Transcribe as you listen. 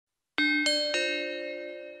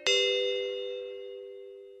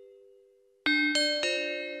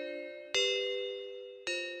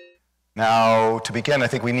Now, to begin, I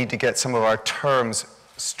think we need to get some of our terms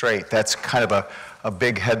straight. That's kind of a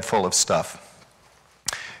big head full of stuff.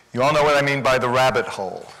 You all know what I mean by the rabbit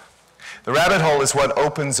hole. The rabbit hole is what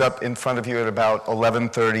opens up in front of you at about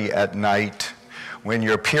 11:30 at night when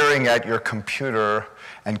you're peering at your computer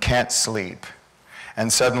and can't sleep,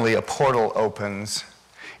 and suddenly a portal opens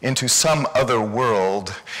into some other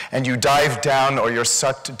world, and you dive down, or you're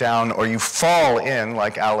sucked down, or you fall in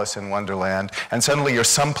like Alice in Wonderland, and suddenly you're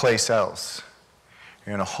someplace else.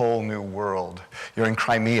 You're in a whole new world. You're in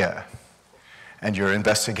Crimea, and you're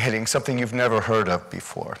investigating something you've never heard of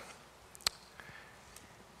before.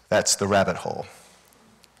 That's the rabbit hole.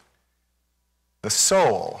 The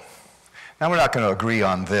soul. Now, we're not going to agree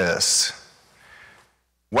on this.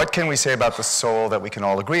 What can we say about the soul that we can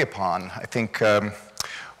all agree upon? I think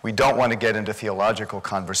we don't want to get into theological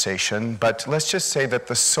conversation, but let's just say that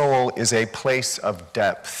the soul is a place of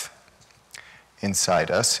depth inside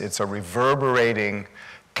us. It's a reverberating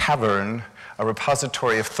cavern, a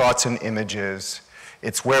repository of thoughts and images.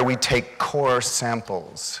 It's where we take core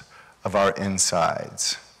samples of our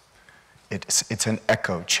insides. It's an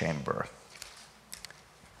echo chamber.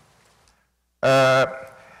 The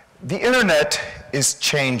internet is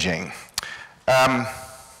changing.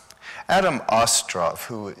 Adam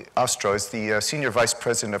Ostrow is the Senior Vice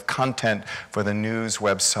President of Content for the news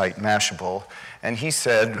website Mashable, and he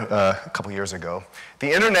said a couple years ago,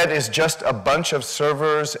 the internet is just a bunch of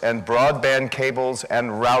servers and broadband cables and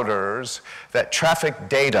routers that traffic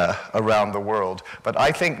data around the world. But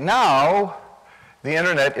I think now the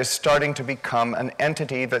internet is starting to become an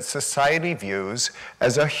entity that society views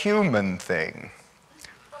as a human thing.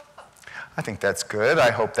 I think that's good.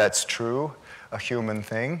 I hope that's true, a human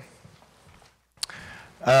thing.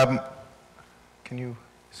 Can you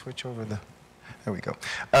switch over the, there we go.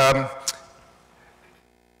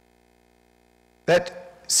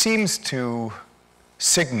 That seems to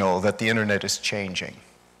signal that the internet is changing.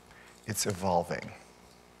 It's evolving.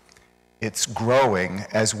 It's growing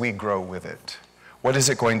as we grow with it. What is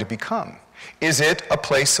it going to become? Is it a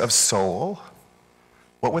place of soul?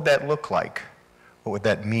 What would that look like? What would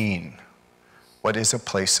that mean? What is a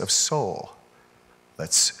place of soul?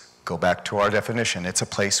 Let's go back to our definition. It's a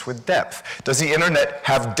place with depth. Does the internet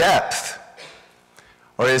have depth?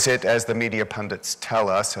 Or is it, as the media pundits tell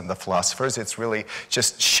us and the philosophers, it's really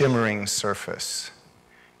just shimmering surface,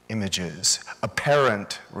 images,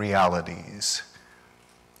 apparent realities?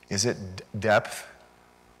 Is it depth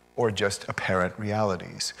or just apparent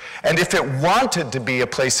realities? And if it wanted to be a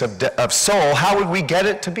place of soul, how would we get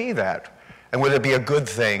it to be that? And would it be a good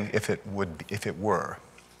thing if it were?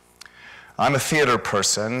 I'm a theater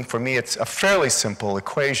person. For me, it's a fairly simple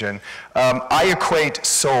equation. I equate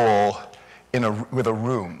soul with a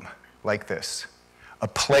room like this, a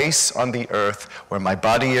place on the earth where my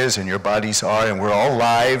body is and your bodies are, and we're all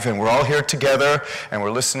live, and we're all here together, and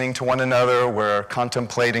we're listening to one another, we're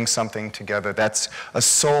contemplating something together. That's a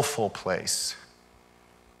soulful place.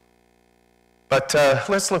 But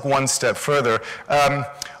let's look one step further.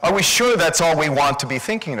 Are we sure that's all we want to be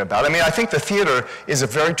thinking about? I mean, I think the theater is a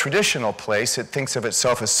very traditional place. It thinks of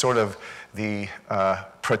itself as sort of the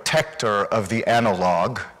protector of the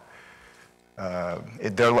analog.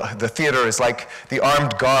 The theater is like the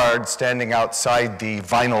armed guard standing outside the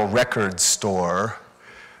vinyl record store.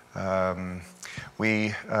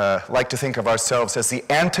 We like to think of ourselves as the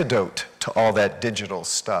antidote to all that digital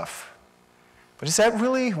stuff. But is that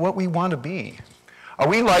really what we want to be? Are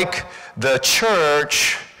we like the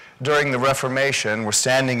church during the Reformation? We're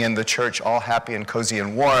standing in the church all happy and cozy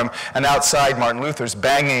and warm, and outside Martin Luther's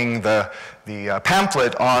banging the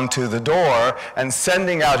pamphlet onto the door and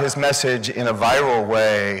sending out his message in a viral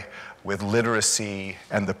way with literacy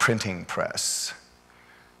and the printing press.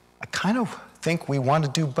 I kind of think we want to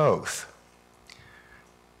do both.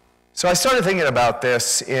 So I started thinking about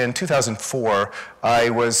this in 2004. I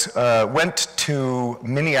went to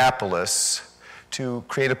Minneapolis to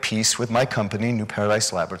create a piece with my company, New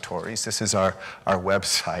Paradise Laboratories. This is our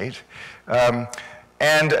website.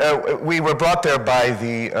 We were brought there by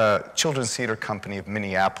the Children's Theater Company of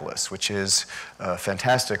Minneapolis, which is a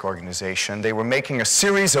fantastic organization. They were making a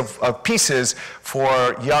series of pieces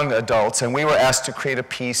for young adults, and we were asked to create a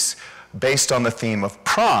piece based on the theme of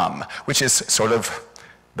prom, which is sort of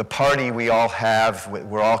the party we all have,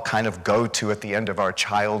 we're all kind of go to at the end of our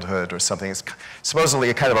childhood or something. It's supposedly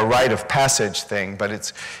a kind of a rite of passage thing, but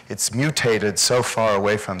it's mutated so far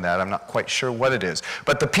away from that, I'm not quite sure what it is.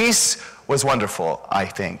 But the piece was wonderful, I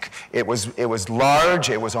think. It was large,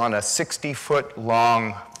 it was on a 60-foot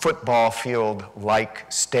long football field-like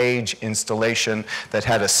stage installation that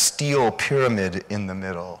had a steel pyramid in the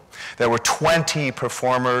middle. There were 20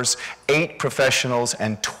 performers, 8 professionals,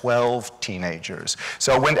 and 12 teenagers.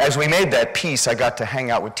 So as we made that piece, I got to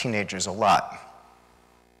hang out with teenagers a lot.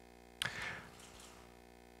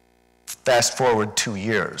 Fast forward 2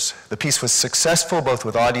 years. The piece was successful both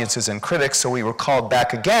with audiences and critics, so we were called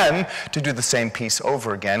back again to do the same piece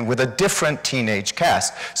over again with a different teenage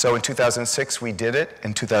cast. So in 2006 we did it,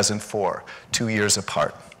 in 2004, 2 years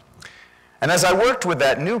apart. And as I worked with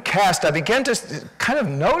that new cast, I began to kind of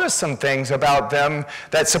notice some things about them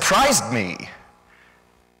that surprised me.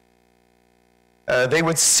 They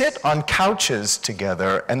would sit on couches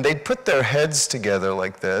together, and they'd put their heads together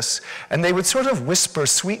like this, and they would sort of whisper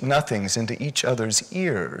sweet nothings into each other's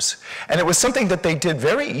ears. And it was something that they did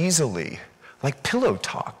very easily, like pillow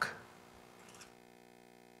talk.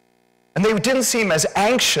 And they didn't seem as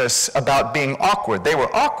anxious about being awkward. They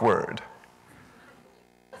were awkward.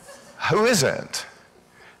 Who isn't?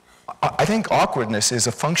 I think awkwardness is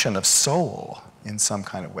a function of soul in some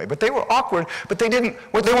kind of way. But they were awkward, but they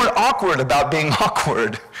weren't awkward about being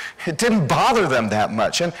awkward. It didn't bother them that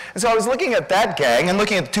much. And so I was looking at that gang and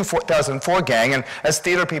looking at the 2004 gang, and as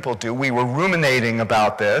theater people do, we were ruminating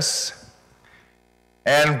about this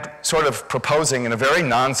and sort of proposing in a very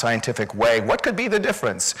non-scientific way what could be the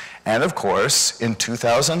difference. And of course, in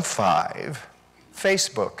 2005,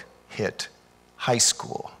 Facebook hit high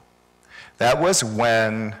school. That was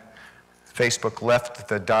when Facebook left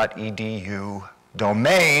the .edu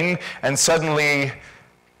domain, and suddenly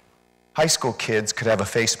high school kids could have a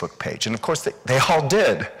Facebook page. And of course, they all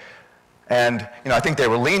did. And I think they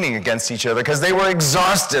were leaning against each other because they were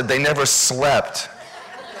exhausted. They never slept.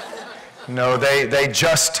 They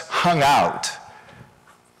just hung out.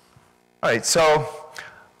 All right, so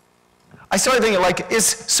I started thinking, like, is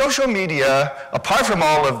social media, apart from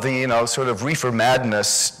all of the, sort of reefer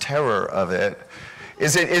madness terror of it,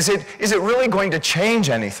 is it really going to change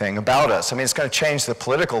anything about us? I mean, it's going to change the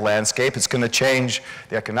political landscape. It's going to change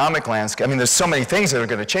the economic landscape. I mean, there's so many things that are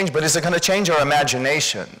going to change, but is it going to change our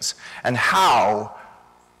imaginations? And how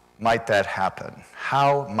might that happen?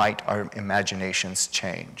 How might our imaginations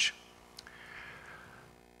change?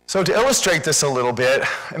 So to illustrate this a little bit,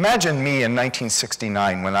 imagine me in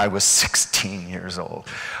 1969 when I was 16 years old.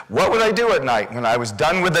 What would I do at night when I was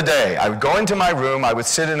done with the day? I would go into my room, I would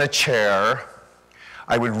sit in a chair,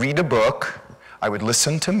 I would read a book, I would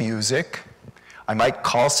listen to music, I might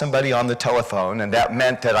call somebody on the telephone, and that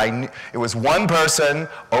meant that it was one person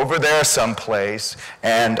over there someplace,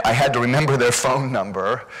 and I had to remember their phone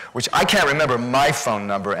number, which I can't remember my phone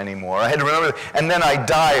number anymore. I had to remember, and then I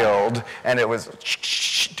dialed, and it was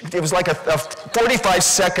like a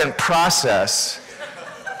 45-second process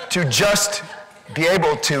to just be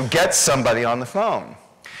able to get somebody on the phone.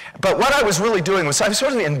 But what I was really doing was I was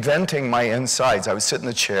sort of inventing my insides. I would sit in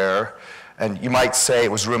the chair, and you might say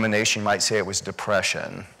it was rumination, you might say it was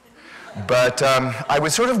depression. But I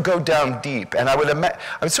would sort of go down deep, and I would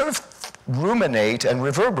sort of ruminate and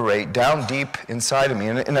reverberate down deep inside of me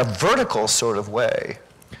in a vertical sort of way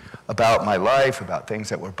about my life, about things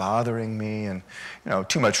that were bothering me, and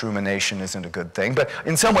too much rumination isn't a good thing. But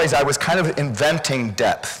in some ways, I was kind of inventing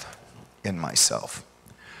depth in myself.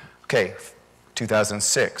 Okay,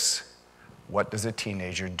 2006. What does a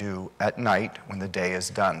teenager do at night when the day is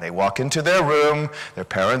done? They walk into their room, their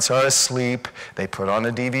parents are asleep, they put on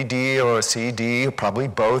a DVD or a CD, probably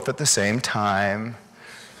both at the same time.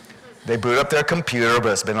 They boot up their computer,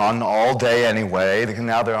 but it's been on all day anyway.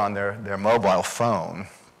 Now they're on their mobile phone.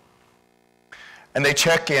 And they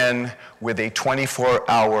check in with a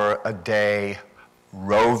 24-hour-a-day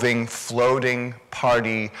roving, floating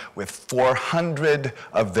party with 400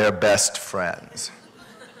 of their best friends.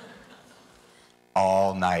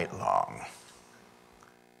 All night long.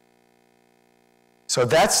 So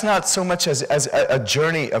that's not so much as a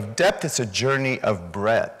journey of depth, it's a journey of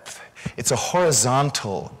breadth. It's a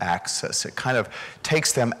horizontal axis. It kind of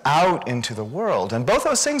takes them out into the world. And both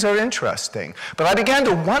those things are interesting. But I began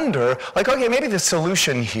to wonder, like, okay, maybe the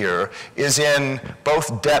solution here is in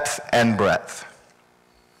both depth and breadth.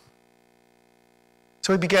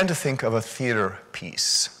 So we began to think of a theater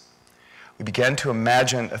piece. We began to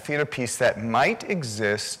imagine a theater piece that might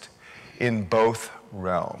exist in both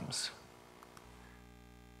realms.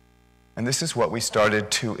 And this is what we started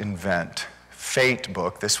to invent. Fate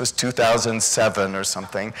book. This was 2007 or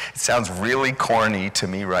something. It sounds really corny to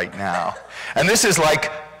me right now. And this is like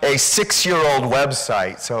a 6-year-old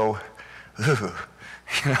website, so,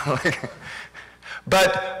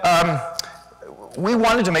 But we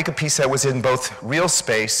wanted to make a piece that was in both real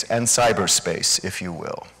space and cyberspace, if you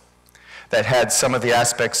will, that had some of the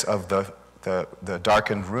aspects of the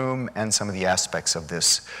darkened room and some of the aspects of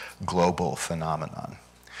this global phenomenon.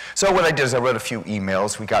 So what I did is I wrote a few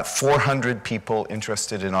emails. We got 400 people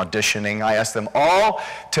interested in auditioning. I asked them all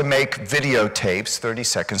to make videotapes, 30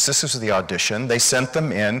 seconds. This was the audition. They sent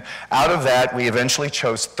them in. Out of that, we eventually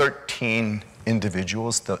chose 13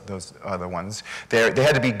 individuals, those are the ones. They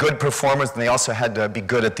had to be good performers, and they also had to be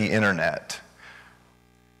good at the internet.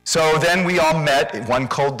 So then we all met one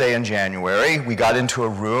cold day in January. We got into a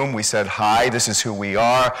room. We said, hi, this is who we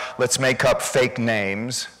are. Let's make up fake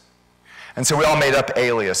names. And so we all made up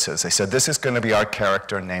aliases. They said, this is going to be our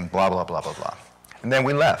character name, blah, blah, blah, blah, blah. And then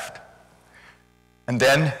we left. And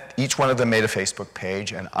then each one of them made a Facebook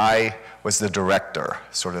page, and I was the director,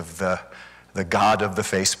 sort of the god of the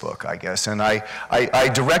Facebook, I guess. And I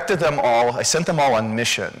directed them all, I sent them all on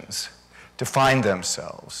missions to find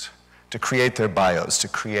themselves, to create their bios, to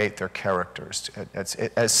create their characters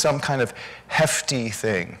as some kind of hefty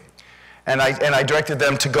thing. And I directed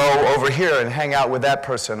them to go over here and hang out with that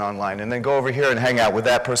person online, and then go over here and hang out with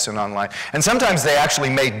that person online. And sometimes they actually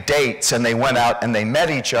made dates, and they went out and they met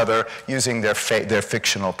each other using their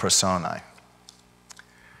fictional personae.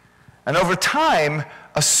 And over time,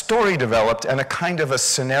 a story developed, and a kind of a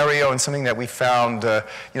scenario, and something that we found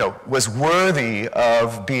was worthy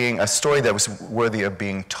of being a story that was worthy of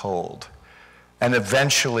being told. And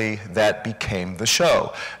eventually that became the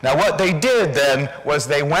show. Now what they did then was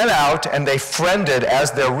they went out and they friended,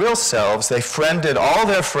 as their real selves, they friended all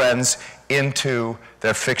their friends into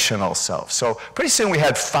their fictional selves. So pretty soon we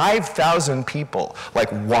had 5,000 people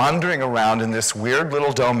like wandering around in this weird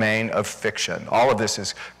little domain of fiction. All of this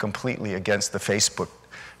is completely against the Facebook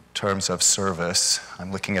terms of service.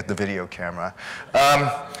 I'm looking at the video camera.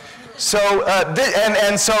 So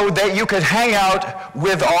you could hang out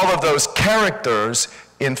with all of those characters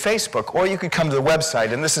in Facebook, or you could come to the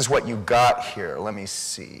website, and this is what you got here. Let me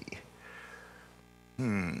see.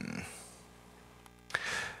 I'm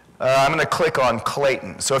going to click on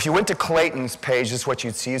Clayton. So if you went to Clayton's page, this is what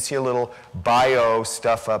you'd see. You'd see a little bio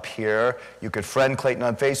stuff up here. You could friend Clayton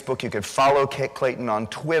on Facebook. You could follow Clayton on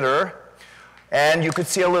Twitter. And you could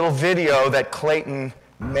see a little video that Clayton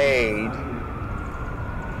made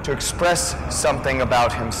to express something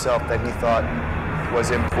about himself that he thought was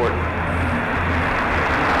important.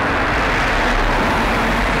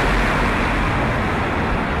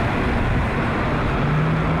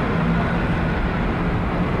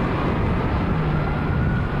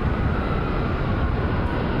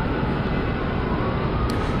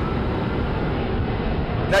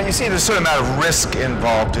 Now you see there's a certain amount of risk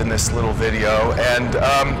involved in this little video, and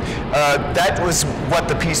that was what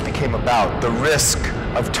the piece became about, the risk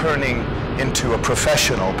of turning into a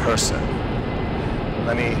professional person.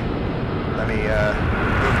 Let me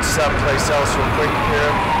move someplace else real quick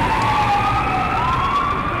here.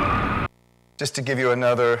 Just to give you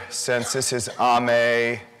another sense, this is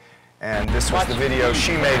Ame, and this was the video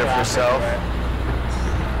she made of herself.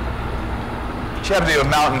 She happened to be a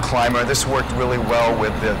mountain climber. This worked really well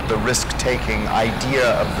with the risk-taking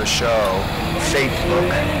idea of the show, Fate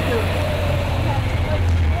Book.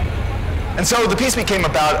 And so the piece became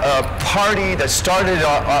about a party that started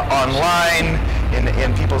online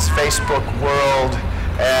in people's Facebook world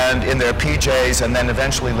and in their PJs, and then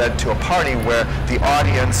eventually led to a party where the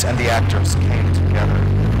audience and the actors came together.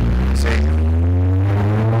 See?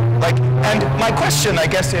 And my question, I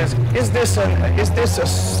guess, is this a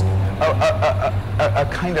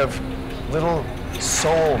kind of little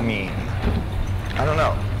soul meme? I don't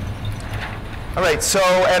know. All right, so,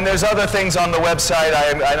 and there's other things on the website.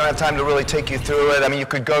 I don't have time to really take you through it. I mean, you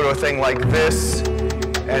could go to a thing like this,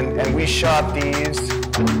 and we shot these.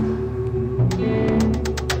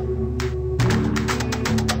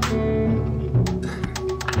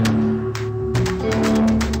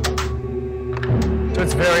 So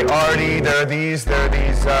it's very arty. There are these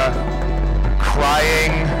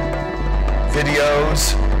crying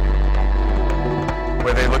videos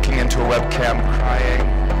where they're looking into a webcam crying.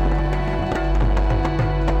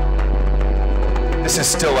 This is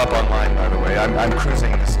still up online, by the way. I'm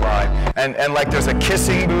cruising this live. And like there's a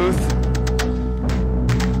kissing booth.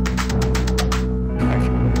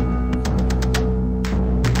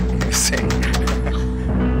 You see?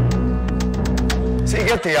 So you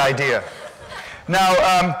get the idea. Now,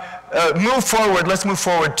 move forward. Let's move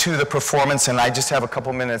forward to the performance, and I just have a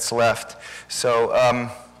couple minutes left. So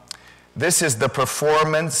this is the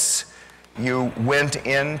performance. You went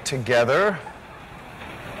in together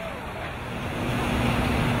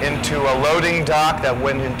into a loading dock that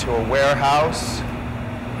went into a warehouse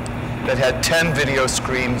that had 10 video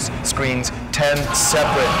screens, 10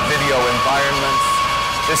 separate video environments.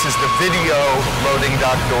 This is the video loading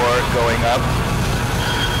dock door going up.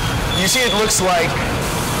 You see, it looks like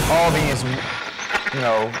all these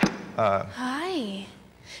Hi.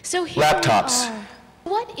 So here laptops. we are.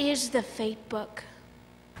 What is the fate book?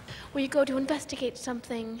 Where you go to investigate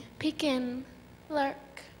something, peek in, lurk.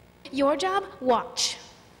 Your job? Watch.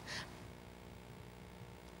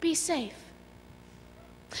 Be safe.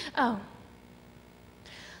 Oh.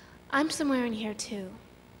 I'm somewhere in here too.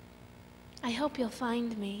 I hope you'll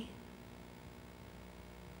find me.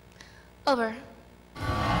 Over.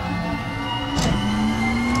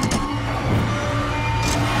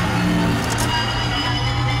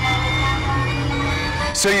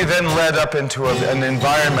 So you then led up into an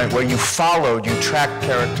environment where you followed, you tracked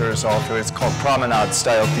characters all through. It's called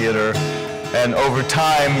promenade-style theater. And over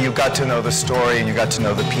time, you got to know the story and you got to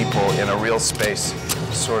know the people in a real space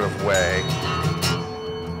sort of way.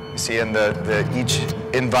 You see, and each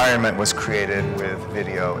environment was created with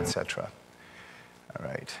video, etc. All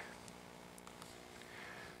right.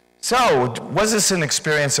 So, was this an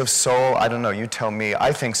experience of soul? I don't know, you tell me.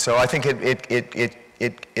 I think so. I think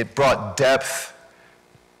it brought depth.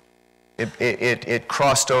 It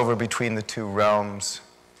crossed over between the two realms.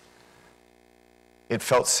 It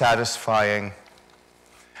felt satisfying.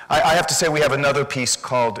 I have to say we have another piece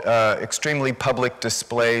called Extremely Public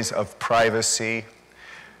Displays of Privacy.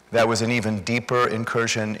 That was an even deeper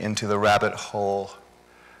incursion into the rabbit hole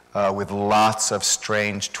with lots of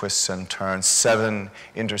strange twists and turns, 7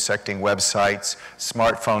 intersecting websites,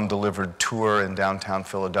 smartphone-delivered tour in downtown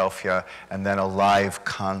Philadelphia, and then a live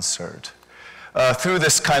concert. Through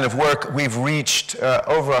this kind of work, we've reached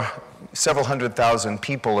over several 100,000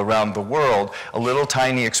 people around the world, a little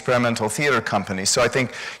tiny experimental theater company. So I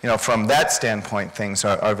think, from that standpoint, things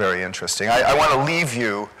are very interesting. I want to leave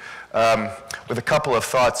you with a couple of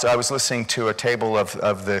thoughts. I was listening to a table of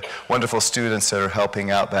the wonderful students that are helping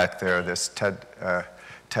out back there, this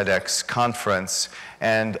TEDx conference,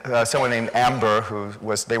 and someone named Amber,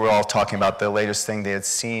 they were all talking about the latest thing they had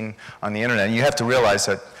seen on the internet. And you have to realize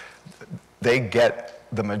that they get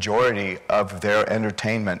the majority of their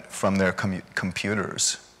entertainment from their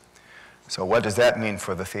computers. So what does that mean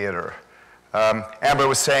for the theater? Amber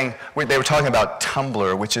was saying, they were talking about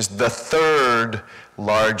Tumblr, which is the 3rd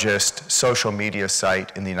largest social media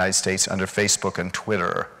site in the United States under Facebook and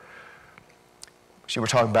Twitter. She were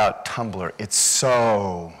talking about Tumblr. It's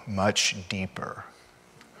so much deeper.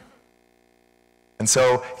 And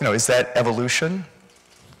so, is that evolution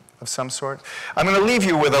of some sort? I'm going to leave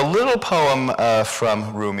you with a little poem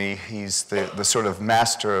from Rumi. He's the sort of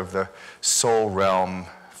master of the soul realm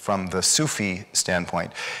from the Sufi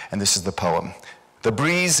standpoint. And this is the poem. The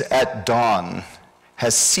breeze at dawn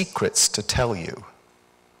has secrets to tell you.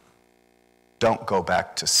 Don't go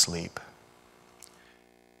back to sleep.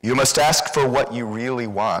 You must ask for what you really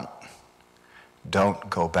want. Don't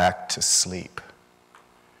go back to sleep.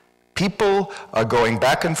 People are going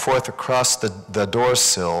back and forth across the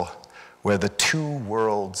doorsill where the 2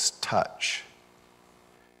 worlds touch.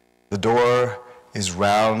 The door is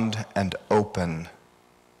round and open.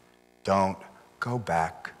 Don't go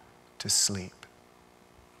back to sleep.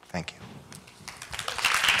 Thank you.